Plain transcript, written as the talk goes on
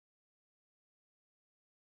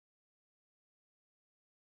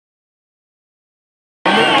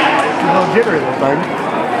jittery little thing.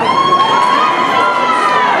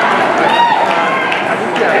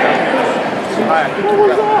 What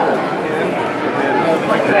was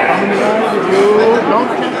that? Don't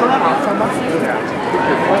check her out.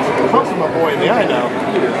 Close to my boy in the eye now.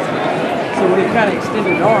 So we kind of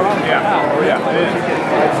extended our arm. Yeah. Oh, yeah.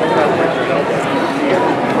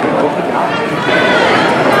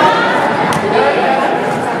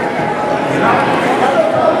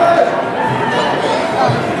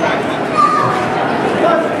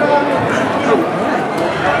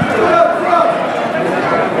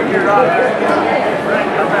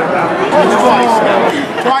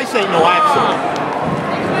 Twice ain't no accident.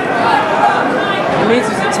 It means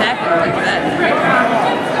he's attacking her like that.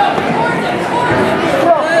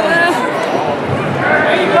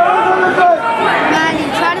 Man, you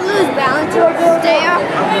try to lose balance or stay up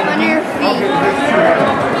on your feet.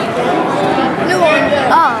 No one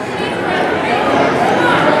does. Oh.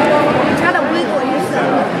 You try to wiggle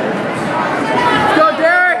yourself. Go,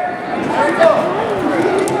 Derrick!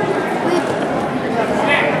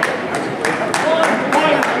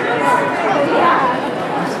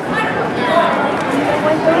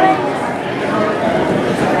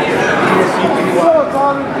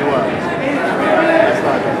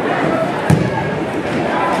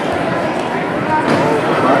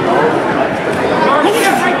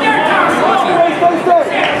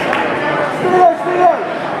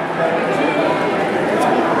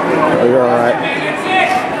 You're all right.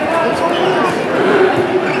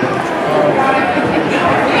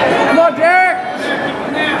 Come on, Derrick!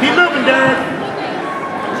 Keep moving, Derrick.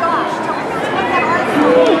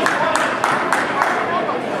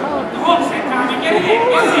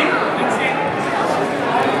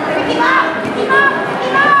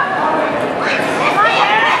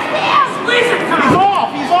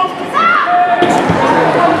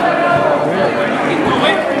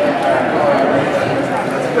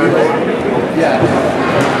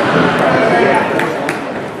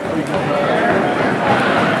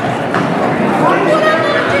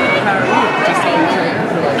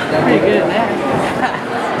 Pretty good at that.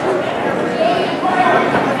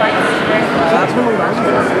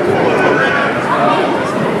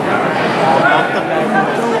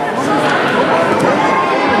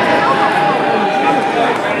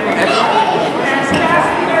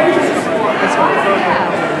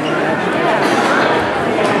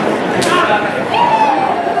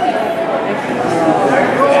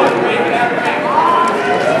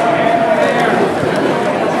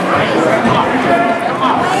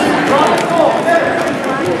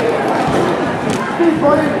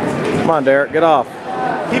 Come on, Derrick, get off.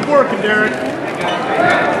 Keep working, Derrick.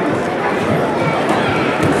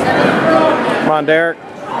 Come on, Derrick.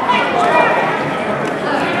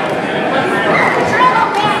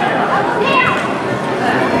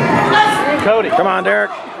 Cody. Come on,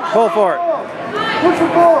 Derrick. Pull for it. Push the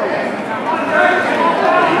ball.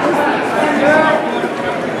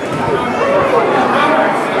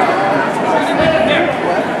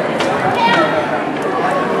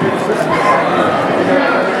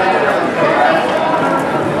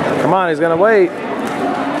 Come on, he's gonna wait.